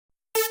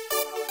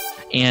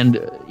And,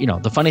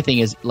 the funny thing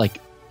is, like,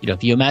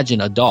 if you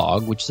imagine a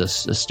dog, which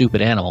is a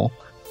stupid animal,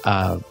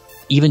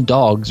 even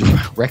dogs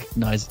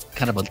recognize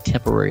kind of a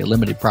temporary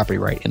limited property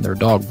right in their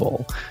dog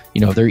bowl.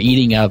 They're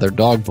eating out of their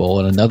dog bowl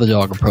and another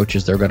dog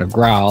approaches, they're going to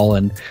growl.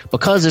 And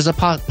because there's a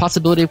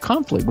possibility of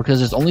conflict, because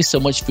there's only so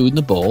much food in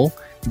the bowl,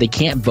 they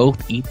can't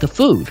both eat the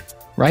food,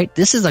 right?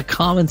 This is a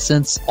common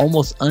sense,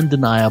 almost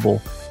undeniable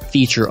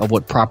feature of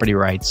what property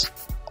rights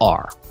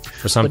are.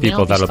 For some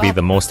people, that'll be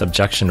the most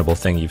objectionable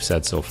thing you've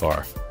said so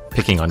far.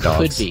 Picking on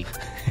dogs. Could be.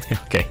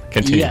 Okay,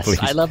 continue, yes, please.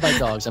 I love my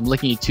dogs. I'm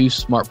looking at 2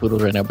 smart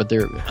poodles right now, but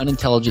they're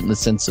unintelligent in the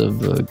sense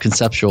of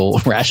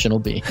conceptual, rational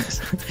beings.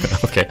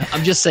 Okay.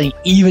 I'm just saying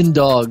even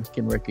dogs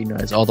can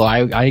recognize, although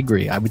I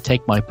agree. I would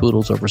take my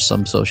poodles over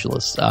some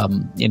socialists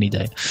any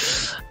day.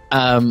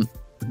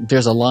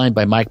 There's a line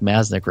by Mike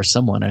Masnick or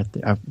someone.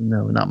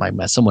 No, not Mike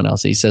Masnick. Someone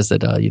else. He says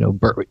that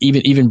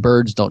even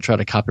birds don't try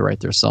to copyright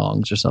their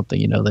songs or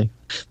something.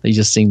 They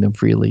just sing them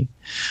freely.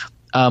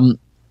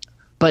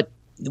 But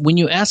when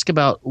you ask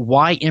about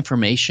why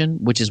information,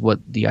 which is what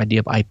the idea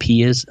of IP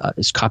is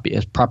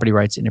property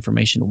rights and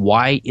information,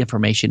 why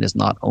information is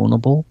not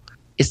ownable,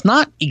 it's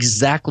not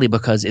exactly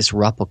because it's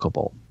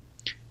replicable.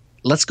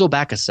 Let's go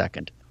back a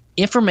second.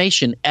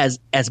 Information, as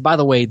by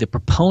the way, the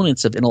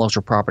proponents of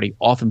intellectual property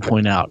often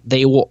point out,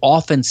 they will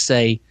often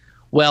say,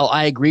 well,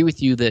 I agree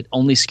with you that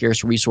only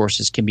scarce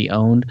resources can be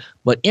owned,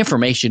 but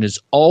information is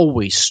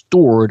always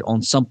stored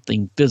on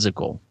something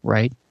physical,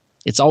 right?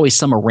 It's always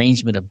some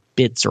arrangement of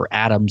bits or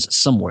atoms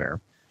somewhere.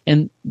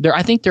 And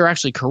I think they're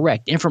actually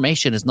correct.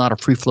 Information is not a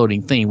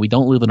free-floating thing. We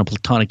don't live in a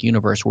Platonic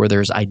universe where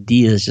there's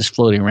ideas just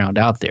floating around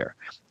out there.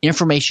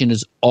 Information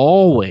is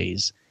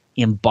always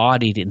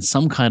embodied in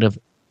some kind of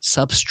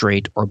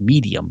substrate or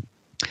medium.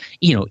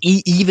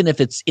 Even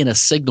if it's in a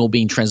signal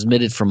being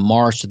transmitted from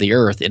Mars to the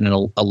Earth in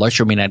an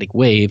electromagnetic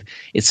wave,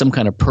 it's some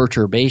kind of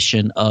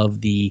perturbation of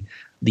the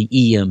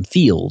EM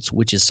fields,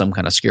 which is some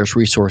kind of scarce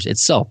resource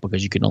itself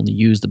because you can only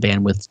use the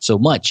bandwidth so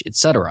much,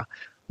 etc.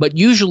 But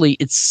usually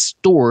it's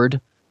stored,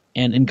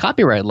 and in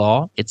copyright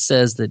law, it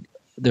says that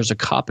there's a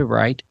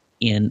copyright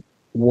in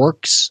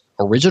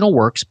original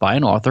works by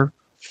an author,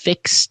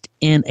 fixed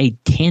in a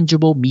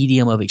tangible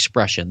medium of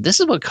expression. This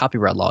is what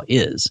copyright law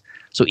is.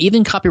 So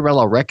even copyright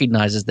law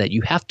recognizes that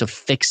you have to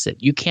fix it.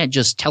 You can't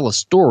just tell a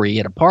story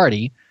at a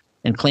party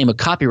and claim a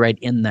copyright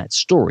in that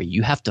story.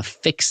 You have to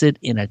fix it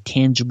in a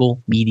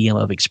tangible medium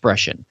of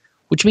expression,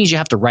 which means you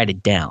have to write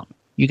it down.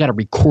 You got to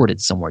record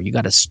it somewhere. You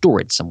got to store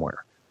it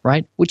somewhere,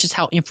 right? Which is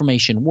how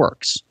information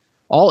works.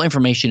 All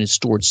information is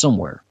stored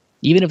somewhere.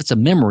 Even if it's a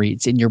memory,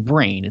 it's in your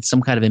brain. It's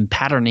some kind of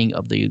patterning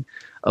of the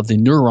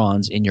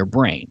neurons in your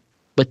brain.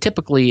 But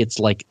typically, it's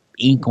like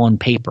ink on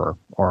paper,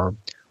 or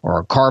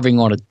a carving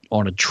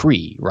on a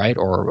tree, right?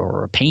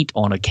 Or a paint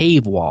on a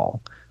cave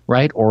wall,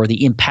 right? Or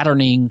the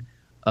impatterning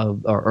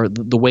of, or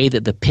the way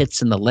that the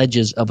pits and the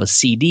ledges of a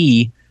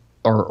CD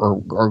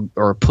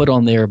are put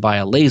on there by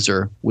a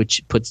laser,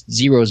 which puts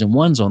zeros and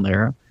ones on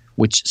there,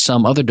 which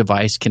some other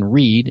device can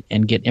read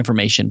and get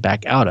information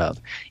back out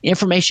of.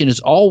 Information is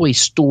always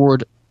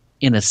stored,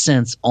 in a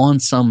sense, on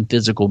some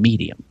physical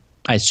medium.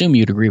 I assume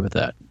you'd agree with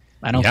that.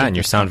 And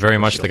you sound very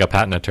much like a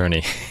patent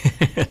attorney.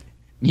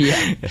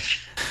 Yeah.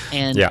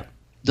 And yeah.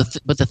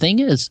 But the thing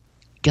is,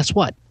 guess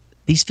what?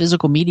 These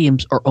physical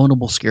mediums are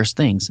ownable, scarce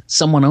things.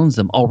 Someone owns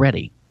them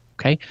already.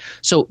 Okay?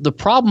 So the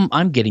problem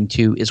I'm getting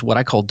to is what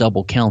I call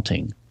double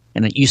counting.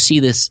 And you see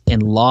this in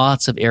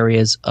lots of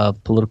areas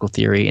of political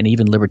theory and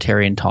even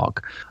libertarian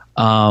talk.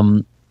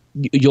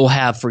 You'll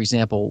have, for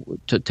example,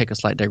 to take a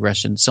slight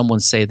digression, someone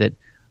say that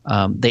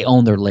they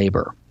own their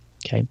labor.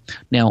 Okay.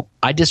 Now,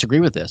 I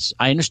disagree with this.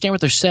 I understand what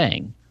they're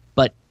saying,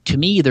 but to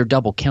me, they're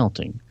double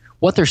counting.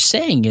 What they're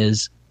saying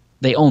is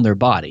they own their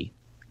body.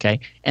 Okay.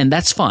 And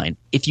that's fine.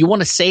 If you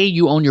want to say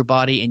you own your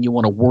body and you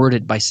want to word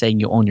it by saying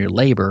you own your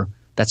labor,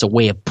 that's a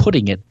way of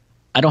putting it.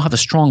 I don't have a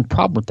strong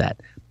problem with that.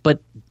 But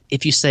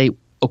if you say,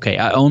 okay,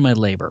 I own my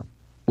labor,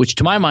 which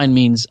to my mind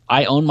means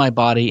I own my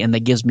body, and that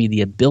gives me the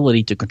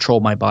ability to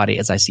control my body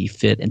as I see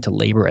fit and to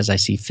labor as I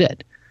see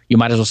fit. You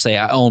might as well say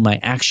I own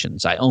my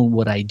actions. I own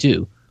what I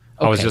do.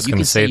 I was just going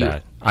to say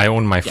that. I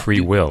own my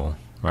free will,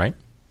 right?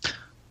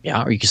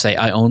 Yeah, or you could say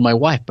I own my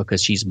wife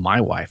because she's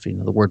my wife. The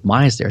word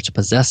 "my" is there; it's a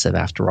possessive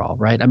after all,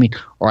 right? I mean,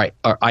 or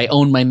I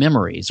own my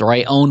memories, or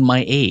I own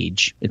my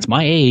age. It's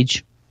my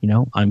age.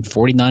 I'm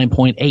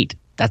 49.8.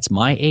 That's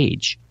my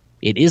age.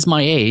 It is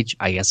my age.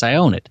 I guess I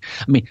own it.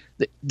 I mean,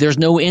 there's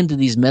no end to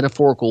these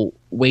metaphorical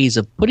ways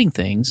of putting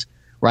things,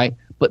 right?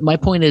 But my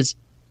point is,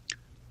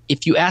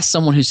 if you ask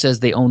someone who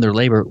says they own their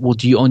labor, well,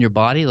 do you own your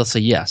body? They'll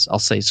say yes. I'll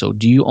say, so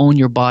do you own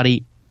your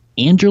body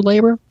and your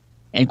labor?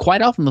 And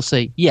quite often they'll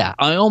say, yeah,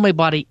 I own my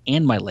body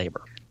and my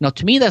labor. Now,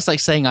 to me, that's like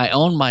saying I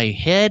own my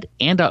head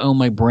and I own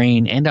my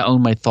brain and I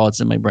own my thoughts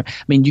in my brain.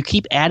 I mean, you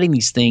keep adding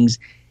these things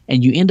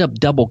and you end up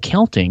double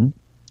counting.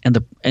 And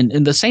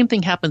the same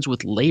thing happens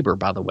with labor,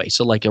 by the way.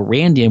 So like a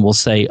Randian will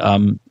say,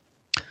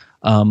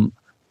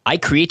 I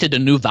created a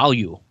new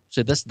value.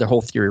 So that's the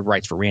whole theory of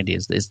rights for Randy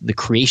is the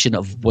creation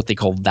of what they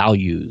call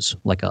values,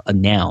 like a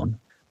noun.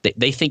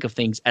 They think of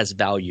things as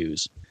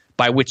values.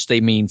 by which they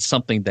mean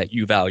something that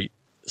you value.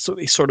 So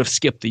they sort of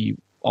skip the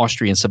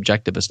Austrian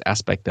subjectivist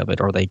aspect of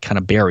it, or they kind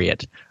of bury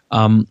it.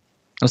 I'll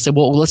say,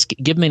 well, let's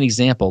give me an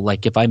example.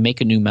 Like if I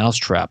make a new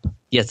mousetrap,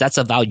 yes, that's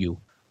a value.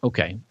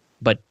 Okay,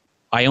 but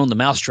I own the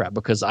mousetrap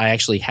because I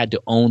actually had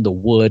to own the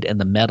wood and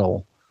the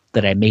metal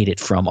that I made it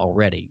from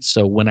already.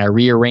 So when I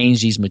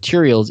rearrange these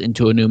materials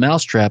into a new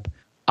mousetrap,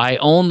 I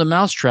own the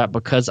mousetrap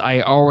because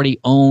I already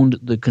owned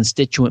the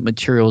constituent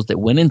materials that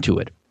went into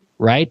it,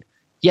 right?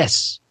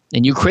 Yes.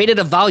 And you created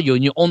a value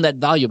and you own that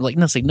value. I'm like,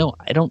 no,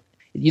 I don't.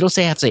 You don't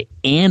say I have to say,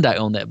 and I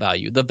own that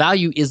value. The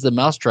value is the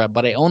mousetrap,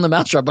 but I own the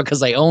mousetrap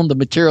because I own the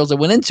materials that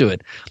went into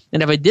it.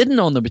 And if I didn't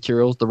own the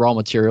materials, the raw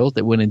materials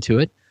that went into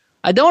it,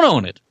 I don't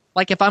own it.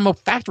 Like if I'm a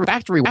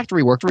factory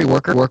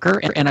worker,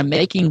 and I'm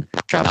making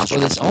traps for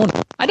this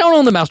owner, I don't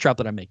own the mousetrap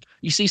that I make.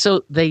 You see,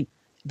 so they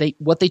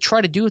what they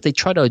try to do is they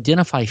try to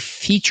identify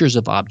features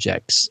of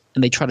objects,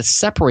 and they try to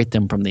separate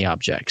them from the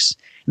objects,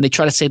 and they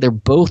try to say they're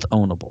both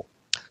ownable.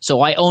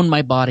 So I own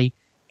my body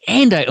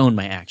and I own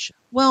my action.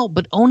 Well,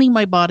 but owning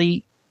my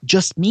body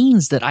just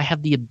means that I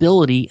have the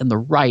ability and the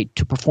right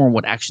to perform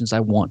what actions I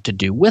want to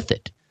do with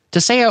it. To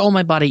say I own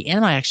my body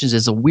and my actions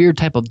is a weird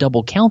type of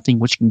double counting,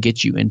 which can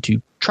get you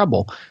into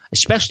trouble,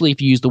 especially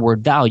if you use the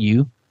word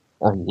value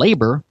or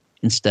labor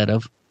instead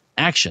of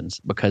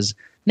actions, because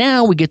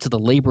now we get to the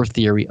labor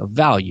theory of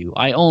value.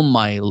 I own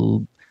my,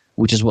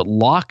 which is what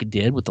Locke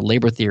did with the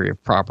labor theory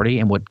of property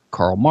and what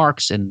Karl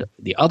Marx and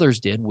the others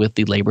did with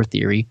the labor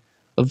theory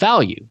of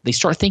value. They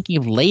start thinking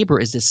of labor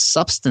as this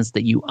substance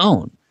that you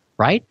own,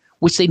 right?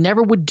 Which they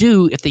never would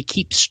do if they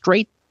keep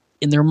straight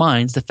in their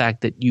minds the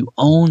fact that you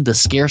own the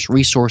scarce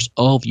resource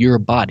of your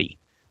body.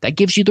 That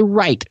gives you the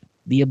right,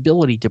 the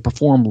ability to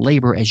perform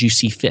labor as you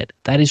see fit.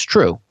 That is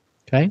true,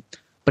 okay?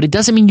 But it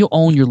doesn't mean you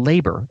own your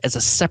labor as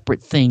a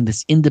separate thing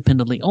that's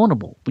independently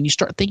ownable. When you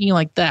start thinking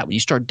like that, when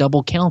you start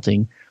double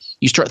counting,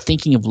 you start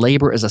thinking of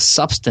labor as a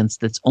substance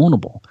that's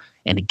ownable.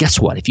 And guess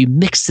what? If you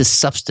mix this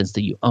substance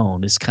that you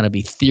own, this kind of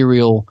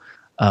ethereal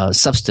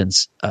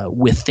substance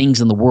with things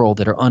in the world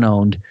that are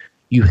unowned,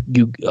 you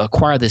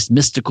acquire this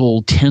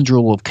mystical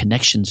tendril of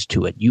connections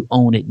to it. You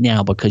own it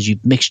now because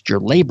you've mixed your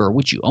labor,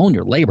 which you own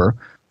your labor.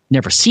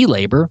 Never see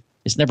labor.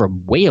 It's never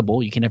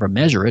weighable. You can never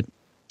measure it,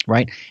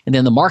 right? And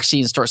then the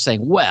Marxians start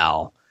saying,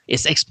 well,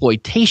 it's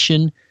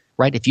exploitation,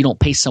 right? If you don't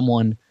pay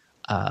someone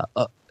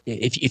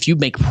if you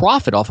make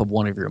profit off of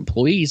one of your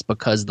employees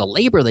because the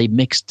labor they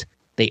mixed,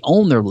 they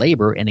own their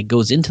labor and it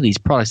goes into these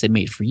products they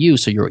made for you,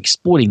 so you're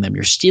exploiting them,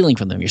 you're stealing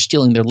from them, you're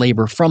stealing their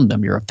labor from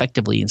them, you're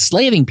effectively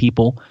enslaving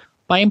people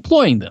by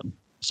employing them.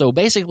 So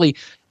basically,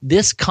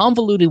 this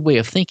convoluted way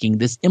of thinking,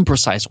 this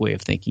imprecise way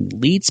of thinking,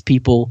 leads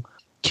people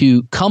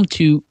to come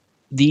to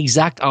the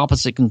exact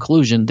opposite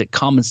conclusion that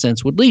common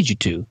sense would lead you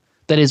to.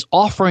 That is,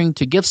 offering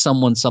to give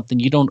someone something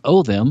you don't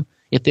owe them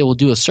if they will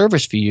do a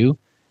service for you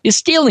is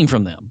stealing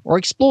from them or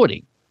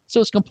exploiting.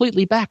 So it's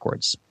completely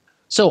backwards.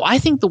 So I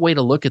think the way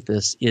to look at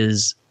this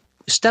is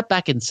step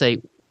back and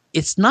say,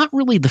 it's not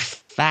really the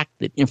fact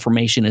that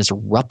information is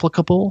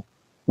replicable,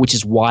 which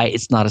is why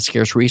it's not a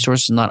scarce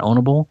resource and not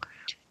ownable.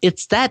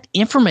 It's that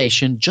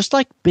information, just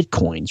like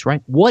Bitcoins,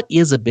 right? What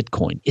is a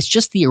Bitcoin? It's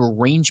just the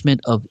arrangement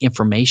of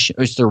information,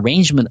 or it's the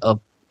arrangement of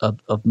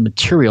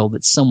material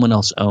that someone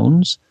else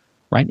owns,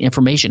 right?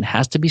 Information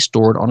has to be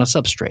stored on a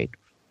substrate,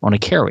 on a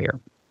carrier.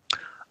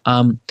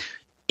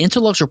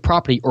 Intellectual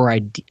property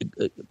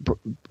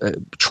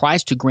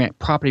tries to grant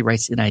property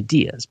rights in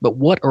ideas. But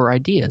what are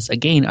ideas?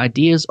 Again,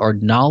 ideas are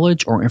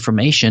knowledge or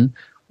information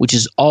which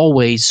is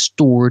always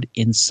stored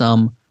in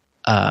some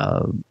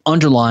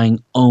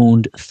underlying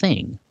owned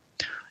thing.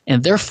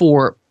 And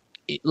therefore,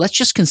 let's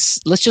just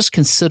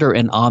consider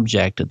an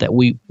object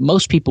that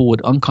most people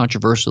would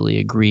uncontroversially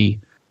agree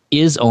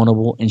is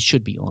ownable and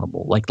should be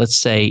ownable. Like, let's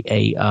say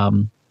a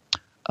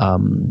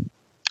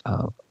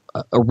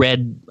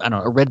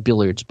red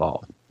billiards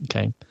ball.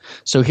 Okay,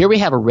 so here we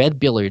have a red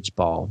billiards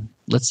ball.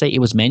 Let's say it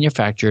was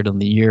manufactured in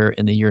the year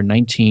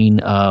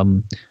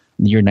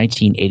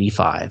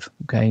 1985.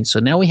 Okay,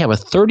 so now we have a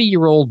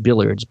 30-year-old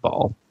billiards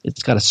ball.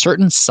 It's got a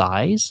certain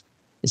size.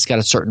 It's got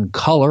a certain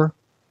color.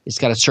 It's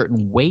got a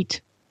certain weight.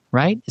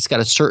 Right? It's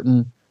got a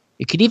certain.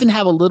 It could even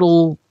have a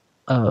little.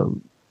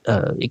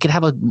 It could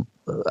have a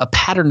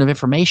pattern of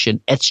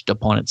information etched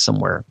upon it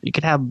somewhere. You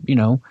could have,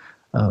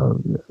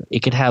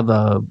 it could have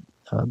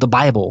the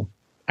Bible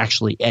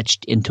actually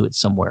etched into it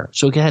somewhere.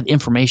 So it can have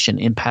information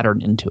in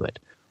pattern into it,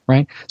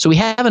 right? So we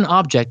have an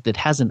object that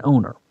has an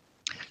owner.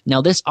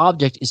 Now this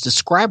object is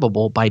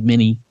describable by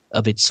many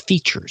of its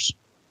features,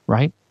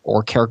 right?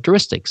 Or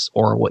characteristics,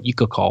 or what you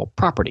could call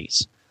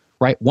properties,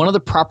 right? One of the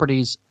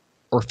properties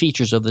or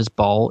features of this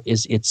ball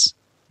is its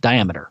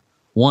diameter.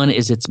 One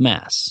is its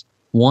mass.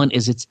 One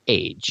is its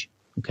age,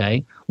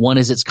 okay? One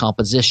is its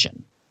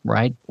composition.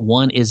 Right?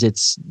 One is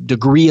its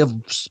degree of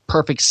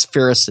perfect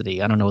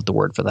sphericity. I don't know what the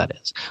word for that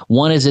is.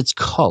 One is its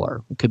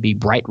color. It could be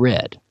bright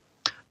red.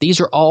 These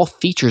are all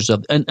features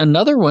of –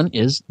 another one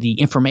is the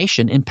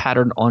information in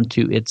pattern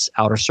onto its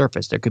outer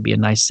surface. There could be a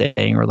nice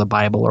saying or the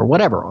Bible or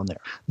whatever on there.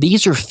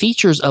 These are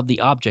features of the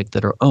object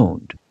that are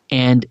owned.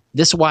 And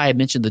this is why I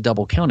mentioned the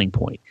double counting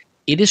point.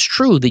 It is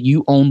true that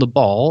you own the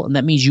ball, and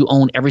that means you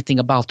own everything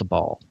about the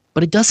ball.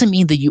 But it doesn't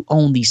mean that you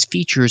own these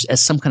features as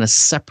some kind of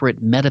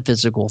separate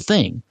metaphysical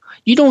thing.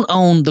 You don't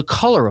own the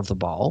color of the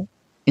ball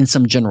in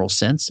some general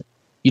sense.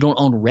 You don't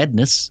own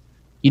redness.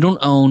 You don't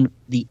own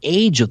the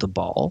age of the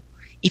ball.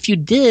 If you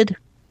did,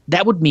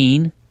 that would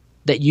mean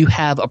that you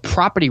have a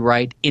property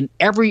right in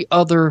every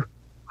other,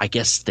 I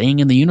guess, thing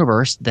in the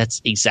universe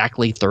that's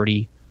exactly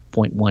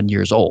 30.1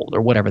 years old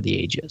or whatever the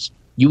age is.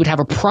 You would have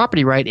a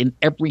property right in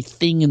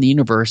everything in the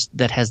universe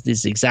that has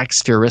this exact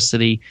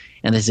sphericity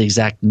and this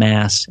exact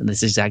mass and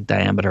this exact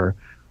diameter,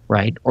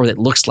 right? Or that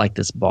looks like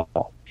this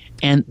ball.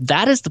 And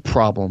that is the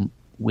problem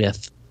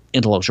with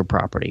intellectual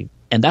property.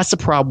 And that's the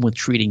problem with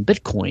treating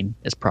Bitcoin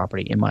as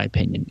property, in my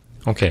opinion.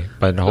 Okay,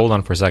 but hold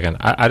on for a second.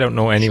 I don't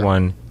know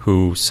anyone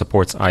who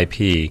supports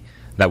IP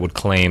that would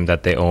claim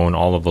that they own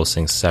all of those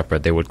things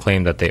separate. They would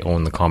claim that they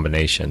own the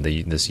combination,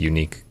 this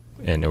unique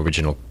and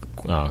original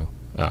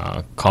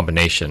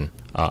combination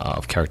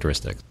of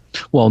characteristics.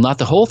 Well, not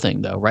the whole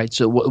thing, though, right?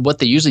 So what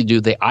they usually do,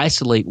 they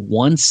isolate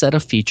one set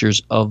of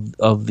features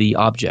of the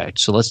object.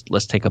 So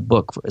let's take a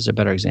book as a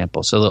better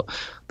example. So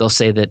they'll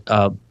say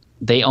that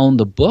they own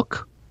the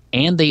book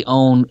and they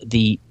own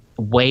the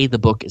way the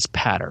book is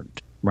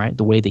patterned, right?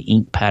 The way the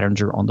ink patterns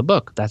are on the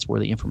book. That's where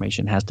the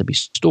information has to be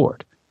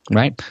stored,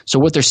 right? So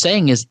what they're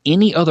saying is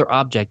any other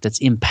object that's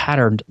in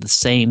patterned the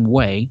same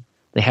way,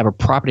 they have a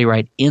property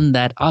right in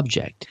that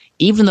object,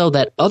 even though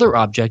that other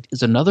object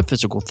is another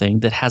physical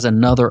thing that has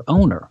another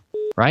owner,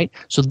 right?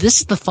 So this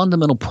is the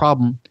fundamental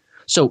problem.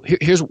 So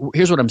here's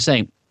what I'm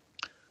saying.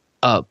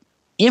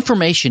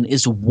 Information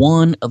is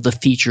one of the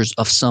features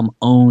of some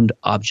owned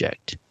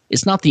object.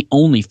 It's not the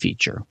only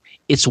feature.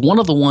 It's one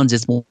of the ones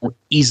that's more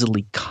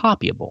easily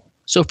copyable.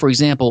 So, for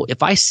example,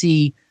 if I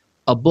see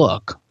a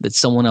book that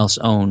someone else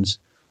owns,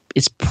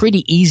 it's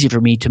pretty easy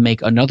for me to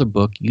make another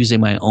book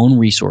using my own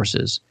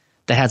resources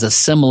that has a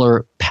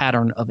similar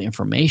pattern of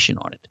information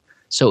on it.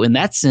 So in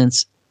that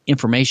sense,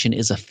 information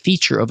is a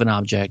feature of an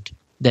object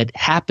that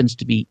happens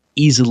to be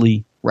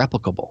easily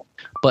replicable.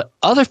 But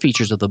other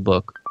features of the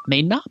book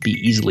may not be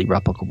easily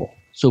replicable.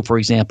 So, for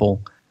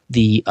example,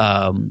 the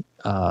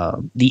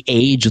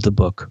age of the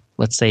book.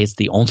 Let's say it's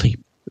the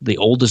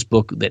oldest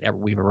book that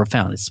we've ever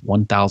found. It's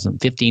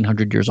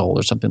 1,500 years old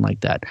or something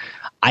like that.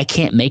 I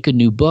can't make a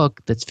new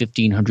book that's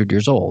 1,500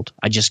 years old.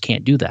 I just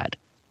can't do that.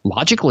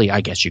 Logically,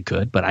 I guess you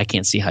could, but I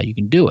can't see how you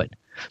can do it.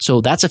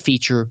 So that's a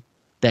feature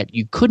that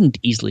you couldn't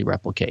easily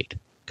replicate.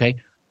 Okay,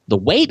 the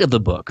weight of the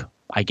book,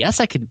 I guess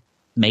I could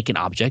make an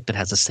object that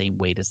has the same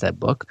weight as that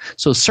book.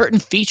 So certain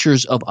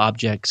features of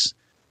objects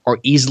are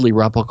easily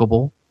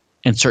replicable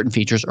and certain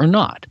features are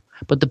not.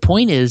 But the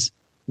point is,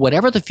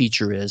 whatever the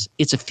feature is,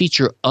 it's a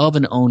feature of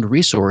an owned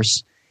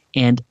resource,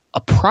 and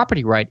a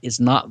property right is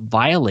not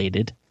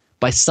violated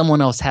by someone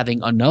else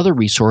having another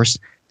resource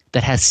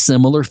that has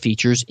similar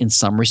features in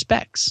some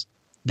respects.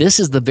 This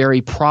is the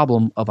very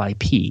problem of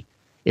IP,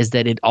 is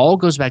that it all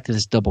goes back to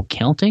this double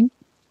counting,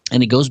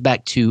 and it goes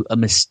back to a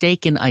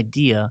mistaken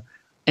idea.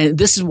 And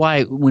this is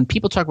why when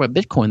people talk about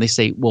Bitcoin, they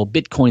say, well,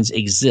 Bitcoins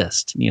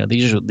exist. You know,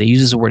 they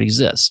use the word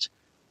exist.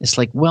 It's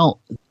like,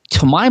 well,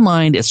 to my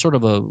mind, it's sort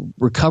of a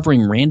recovering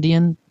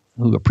Randian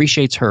who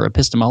appreciates her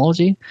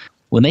epistemology.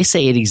 When they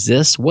say it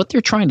exists, what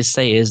they're trying to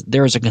say is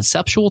there is a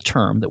conceptual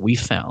term that we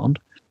found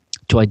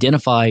to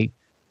identify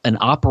an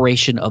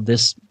operation of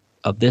this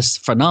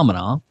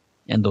phenomena,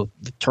 and the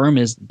term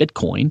is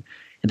Bitcoin,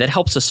 and that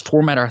helps us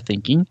format our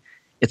thinking.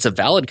 It's a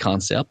valid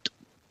concept.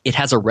 It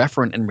has a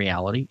referent in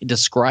reality. It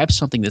describes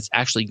something that's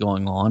actually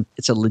going on.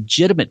 It's a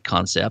legitimate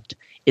concept.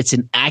 It's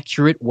an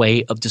accurate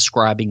way of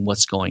describing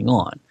what's going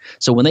on.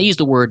 So when they use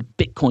the word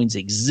Bitcoins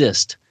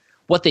exist,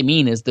 what they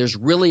mean is there's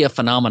really a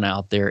phenomena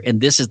out there,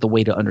 and this is the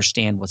way to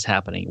understand what's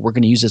happening. We're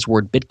going to use this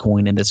word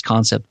Bitcoin and this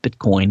concept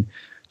Bitcoin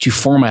to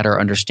format our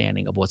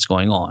understanding of what's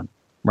going on,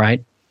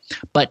 right?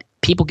 But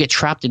people get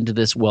trapped into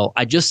this, well,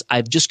 I've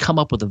just come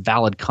up with a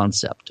valid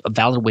concept, a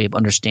valid way of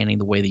understanding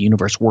the way the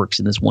universe works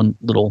in this one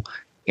little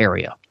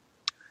area.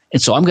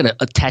 And so I'm going to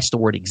attach the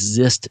word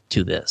exist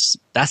to this.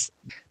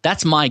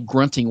 That's my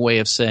grunting way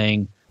of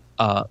saying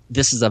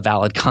this is a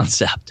valid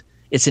concept.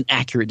 It's an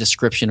accurate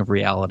description of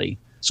reality.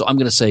 So I'm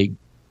going to say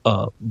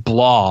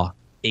blah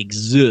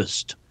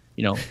exist,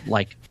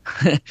 like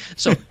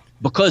so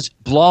because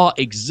blah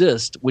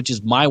exist, which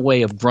is my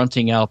way of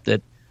grunting out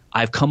that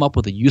I've come up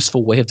with a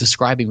useful way of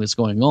describing what's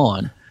going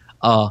on.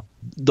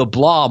 The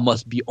blah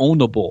must be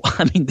ownable.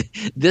 I mean,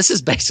 this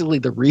is basically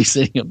the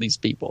reasoning of these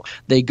people.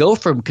 They go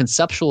from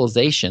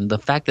conceptualization, the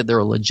fact that there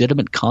are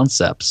legitimate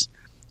concepts,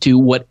 to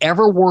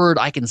whatever word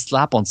I can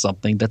slap on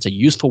something that's a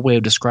useful way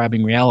of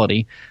describing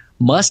reality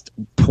must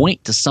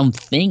point to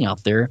something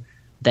out there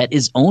that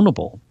is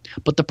ownable.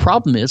 But the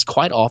problem is,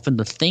 quite often,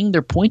 the thing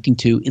they're pointing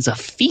to is a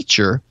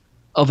feature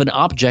of an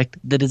object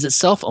that is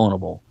itself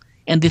ownable.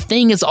 And the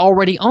thing is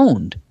already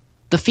owned.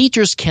 The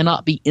features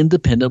cannot be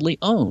independently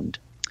owned.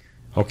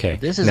 Okay.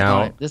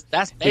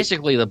 That's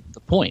basically the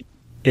point.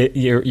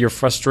 Your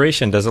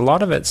frustration, does a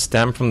lot of it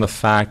stem from the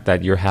fact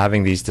that you're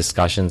having these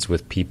discussions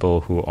with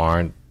people who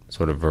aren't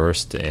sort of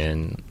versed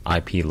in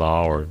IP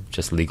law or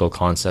just legal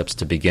concepts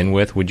to begin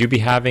with? Would you be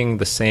having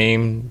the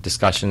same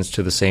discussions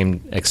to the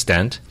same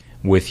extent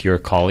with your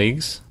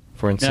colleagues,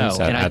 for instance?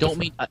 No, and I don't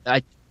mean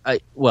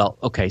well,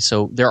 okay,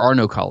 so there are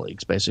no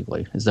colleagues,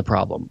 basically, is the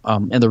problem.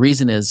 And the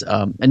reason is,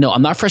 and no,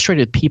 I'm not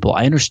frustrated with people.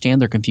 I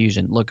understand their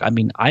confusion. Look, I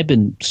mean, I've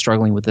been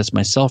struggling with this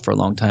myself for a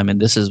long time, and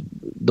this is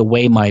the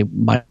way my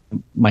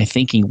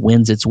thinking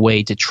wins its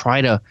way, to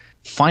try to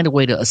find a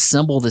way to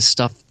assemble this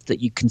stuff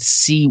that you can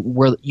see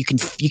where you can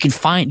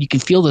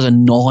feel there's a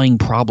gnawing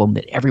problem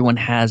that everyone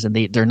has, and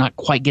they're not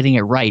quite getting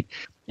it right.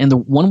 And the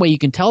one way you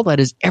can tell that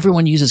is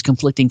everyone uses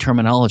conflicting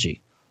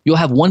terminology. You'll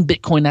have one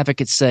Bitcoin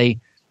advocate say,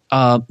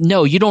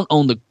 no, you don't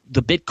own the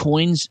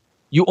Bitcoins,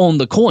 you own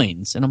the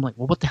coins. And I'm like,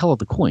 well, what the hell are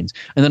the coins?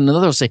 And then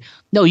another will say,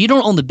 no, you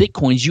don't own the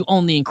Bitcoins, you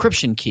own the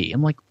encryption key.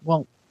 I'm like,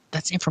 well,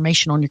 that's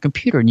information on your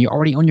computer, and you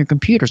already own your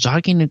computer, so how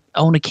can you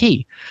own a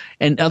key?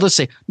 And others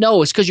say,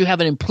 no, it's because you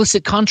have an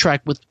implicit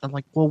contract with. I'm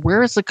like, well,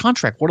 where is the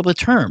contract? What are the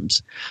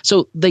terms?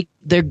 So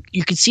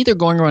you can see they're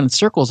going around in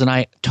circles, and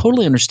I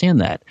totally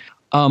understand that.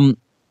 I'm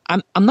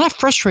not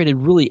frustrated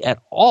really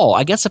at all.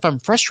 I guess if I'm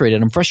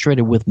frustrated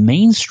with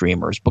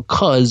mainstreamers,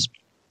 because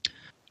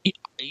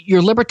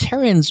your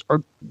libertarians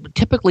are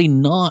typically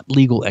not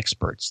legal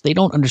experts. They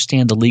don't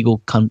understand the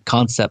legal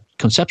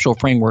conceptual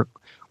framework,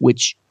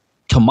 which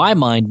to my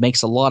mind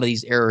makes a lot of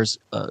these errors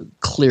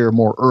clear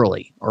more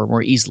early or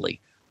more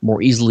easily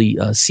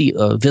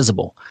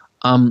visible.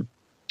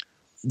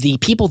 The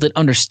people that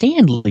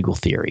understand legal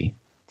theory,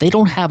 they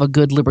don't have a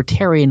good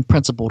libertarian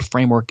principled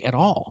framework at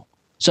all.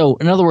 So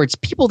in other words,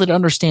 people that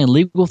understand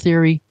legal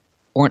theory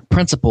aren't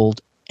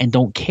principled and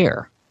don't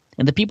care.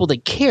 And the people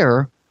that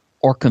care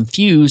are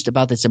confused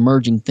about this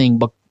emerging thing,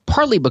 but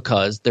partly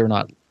because they're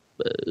not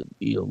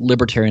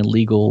libertarian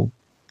legal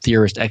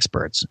theorist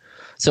experts.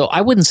 So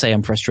I wouldn't say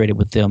I'm frustrated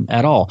with them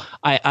at all.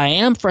 I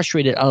am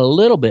frustrated a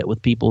little bit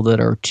with people that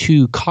are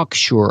too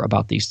cocksure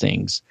about these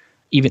things.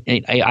 Even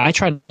I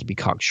try to be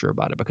cocksure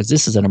about it because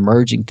this is an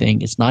emerging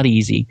thing. It's not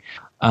easy.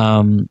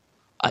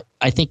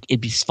 I think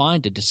it'd be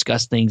fine to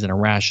discuss things in a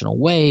rational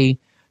way,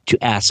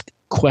 to ask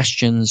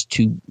questions,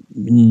 to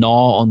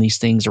gnaw on these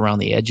things around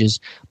the edges.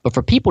 But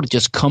for people to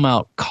just come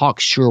out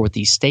cocksure with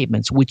these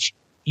statements, which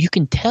you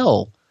can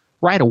tell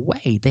right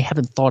away they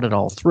haven't thought it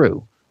all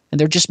through, and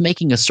they're just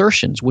making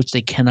assertions which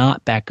they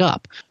cannot back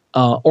up,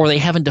 or they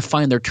haven't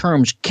defined their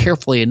terms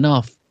carefully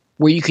enough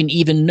where you can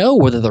even know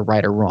whether they're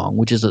right or wrong,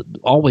 which is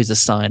always a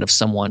sign of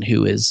someone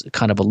who is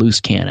kind of a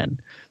loose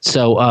cannon.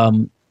 So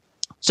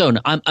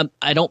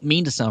I don't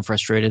mean to sound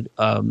frustrated.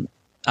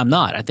 I'm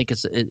not. I think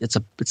it's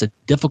a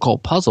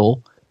difficult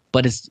puzzle,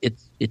 but it's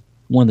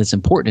one that's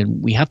important,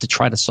 and we have to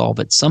try to solve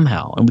it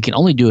somehow. And we can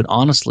only do it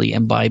honestly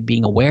and by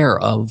being aware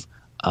of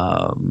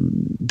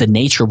the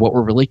nature of what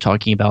we're really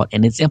talking about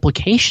and its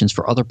implications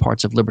for other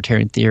parts of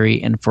libertarian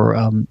theory and for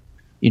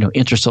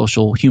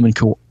intersocial human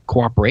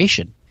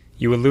cooperation.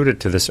 You alluded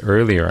to this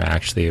earlier,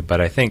 actually,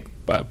 but I think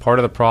part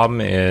of the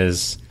problem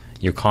is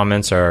your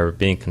comments are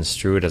being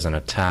construed as an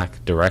attack,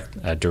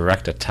 a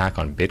direct attack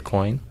on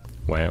Bitcoin,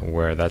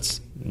 where that's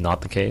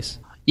not the case.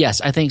 Yes,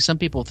 I think some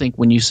people think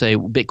when you say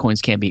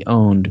Bitcoins can't be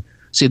owned,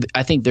 see,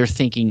 I think they're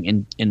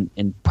thinking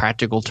in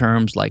practical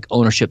terms, like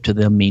ownership to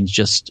them means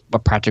just a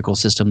practical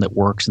system that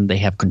works and they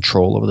have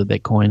control over the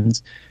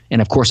Bitcoins.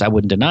 And of course, I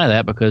wouldn't deny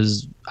that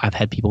because I've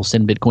had people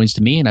send Bitcoins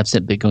to me and I've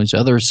sent Bitcoins to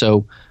others.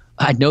 So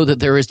I know that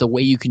there is the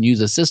way you can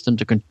use a system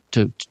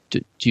to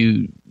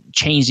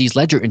change these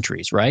ledger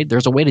entries, right?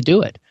 There's a way to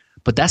do it.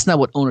 But that's not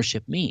what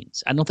ownership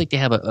means. I don't think they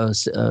have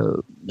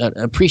an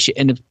appreciate,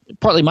 and it's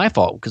partly my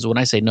fault because when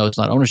I say no, it's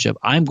not ownership,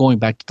 I'm going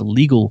back to the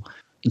legal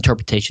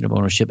interpretation of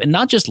ownership, and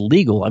not just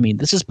legal. I mean,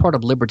 this is part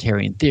of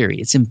libertarian theory.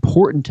 It's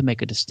important to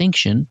make a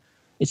distinction.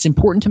 It's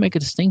important to make a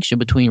distinction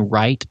between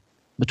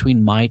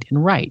might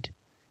and right.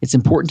 It's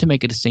important to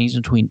make a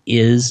distinction between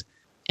is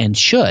and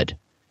should.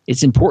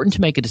 It's important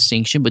to make a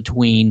distinction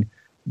between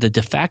the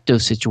de facto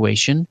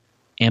situation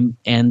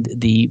and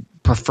the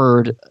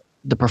preferred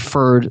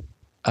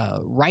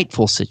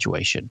rightful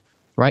situation,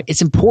 right?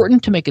 It's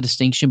important to make a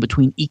distinction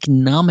between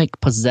economic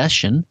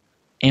possession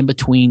and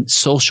between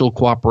social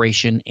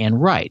cooperation and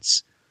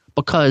rights,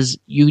 because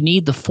you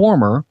need the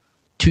former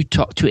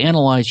to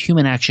analyze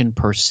human action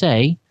per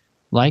se,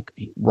 like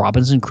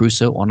Robinson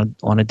Crusoe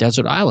on a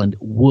desert island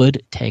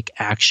would take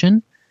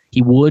action.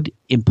 He would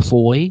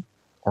employ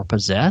or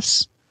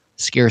possess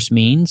scarce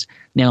means.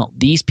 Now,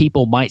 these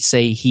people might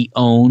say he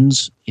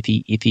owns if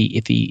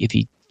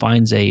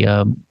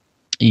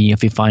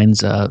he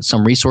finds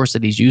some resource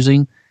that he's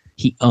using,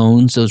 he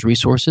owns those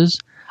resources.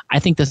 I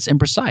think that's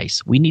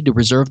imprecise. We need to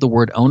reserve the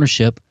word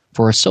ownership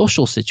for a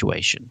social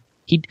situation.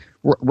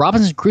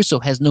 Robinson Crusoe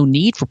has no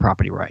need for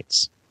property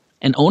rights,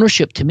 and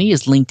ownership to me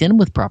is linked in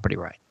with property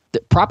rights. The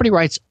property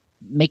rights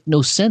make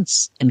no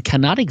sense and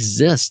cannot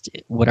exist,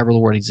 whatever the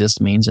word exist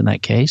means in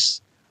that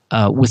case,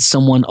 with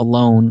someone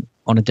alone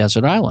on a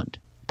desert island.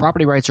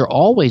 Property rights are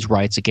always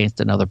rights against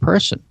another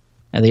person.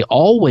 and they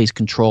always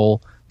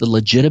control the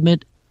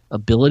legitimate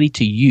ability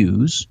to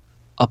use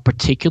a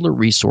particular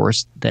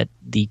resource that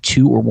the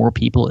two or more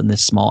people in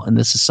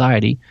this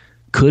society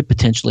could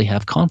potentially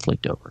have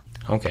conflict over.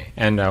 Okay,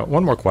 and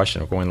one more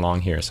question. We're going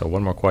long here, so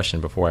one more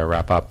question before I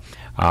wrap up.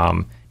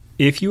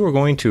 If you were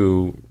going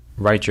to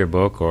write your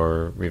book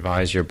or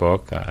revise your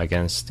book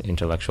against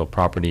intellectual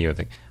property, or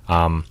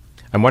I'm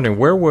wondering,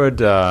 where would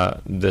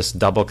this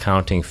double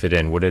counting fit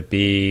in? Would it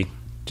be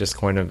just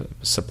kind of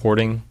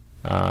supporting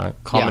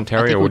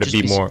commentary, or would it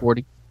be more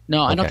supporting?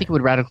 No, okay. I don't think it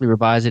would radically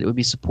revise it. It would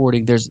be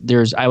supporting.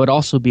 I would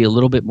also be a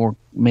little bit more,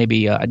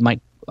 maybe I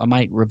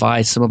might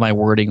revise some of my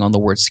wording on the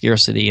word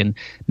scarcity and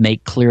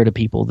make clear to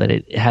people that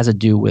it has to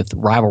do with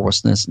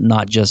rivalrousness,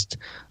 not just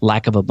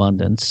lack of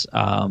abundance.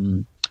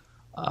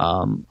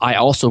 I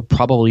also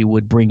probably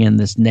would bring in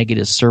this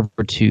negative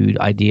servitude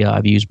idea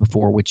I've used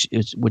before, which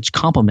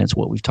complements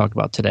what we've talked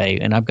about today.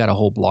 And I've got a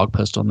whole blog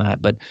post on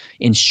that. But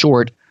in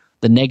short,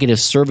 the negative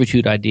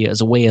servitude idea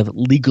is a way of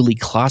legally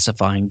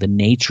classifying the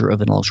nature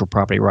of intellectual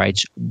property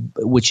rights,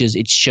 which is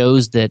it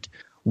shows that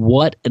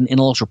what an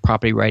intellectual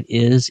property right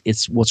is,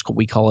 it's what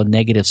we call a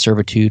negative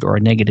servitude or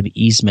a negative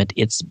easement.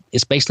 It's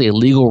basically a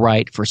legal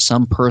right for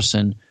some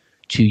person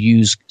to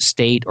use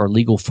state or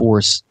legal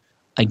force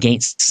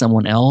against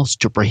someone else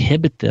to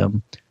prohibit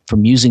them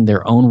from using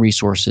their own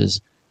resources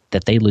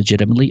that they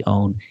legitimately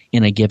own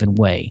in a given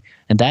way.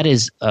 And that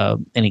is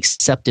an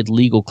accepted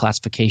legal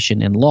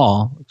classification in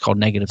law called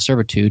negative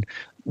servitude,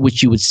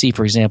 which you would see,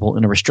 for example,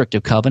 in a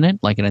restrictive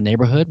covenant, like in a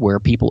neighborhood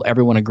where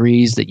everyone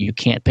agrees that you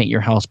can't paint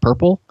your house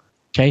purple.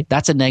 Okay,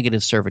 that's a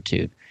negative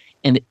servitude.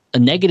 And a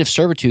negative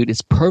servitude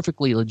is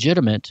perfectly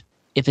legitimate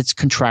if it's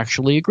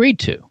contractually agreed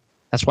to.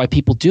 That's why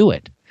people do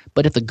it.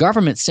 But if the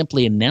government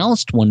simply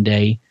announced one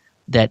day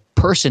that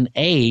person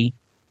A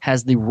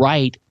has the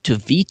right to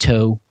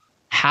veto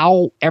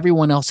how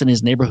everyone else in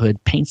his neighborhood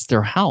paints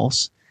their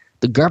house,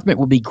 the government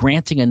would be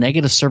granting a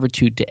negative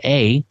servitude to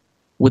A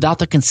without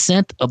the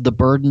consent of the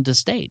burdened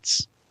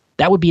estates.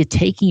 That would be a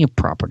taking of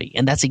property,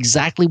 and that's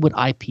exactly what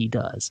IP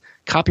does.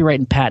 Copyright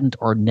and patent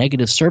are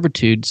negative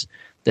servitudes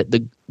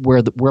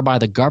whereby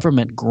the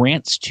government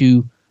grants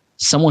to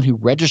someone who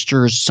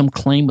registers some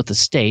claim with the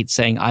state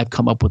saying, I've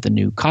come up with a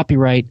new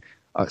copyright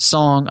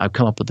song, I've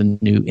come up with a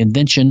new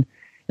invention,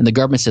 and the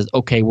government says,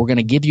 okay, we're going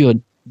to give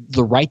you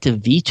the right to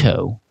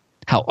veto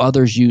how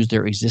others use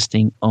their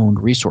existing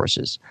owned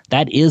resources.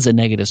 That is a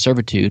negative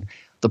servitude.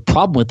 The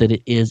problem with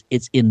it is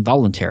it's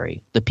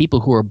involuntary. The people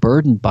who are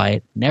burdened by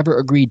it never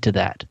agreed to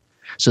that.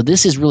 So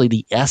this is really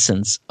the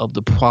essence of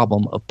the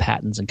problem of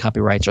patents and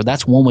copyrights, or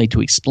that's one way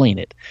to explain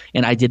it.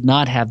 And I did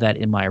not have that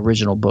in my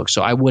original book.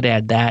 So I would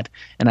add that,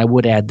 and I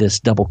would add this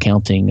double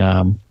counting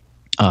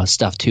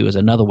stuff too as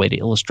another way to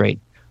illustrate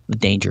the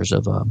dangers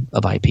of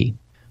IP.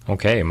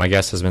 Okay, my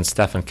guest has been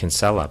Stephan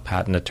Kinsella,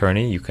 patent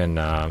attorney. You can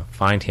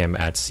find him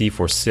at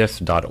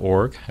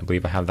c4sif.org. I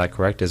believe I have that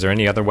correct. Is there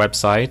any other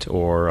website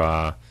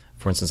or,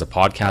 for instance, a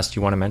podcast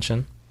you want to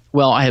mention?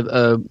 Well, I have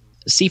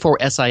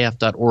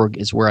c4sif.org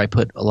is where I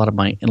put a lot of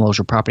my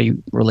intellectual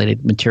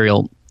property-related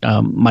material.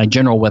 My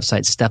general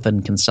website,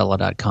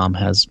 stephankinsella.com,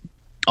 has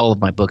all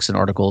of my books and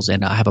articles,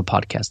 and I have a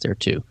podcast there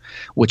too,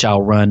 which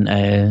I'll run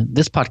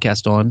this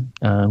podcast on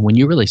when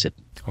you release it.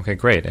 Okay,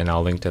 great. And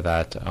I'll link to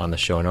that on the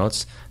show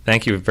notes.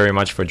 Thank you very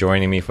much for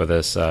joining me for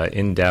this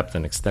in-depth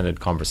and extended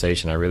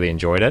conversation. I really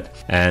enjoyed it.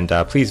 And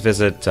please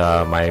visit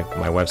my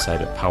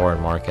website at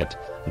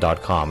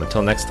powerandmarket.com.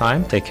 Until next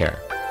time, take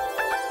care.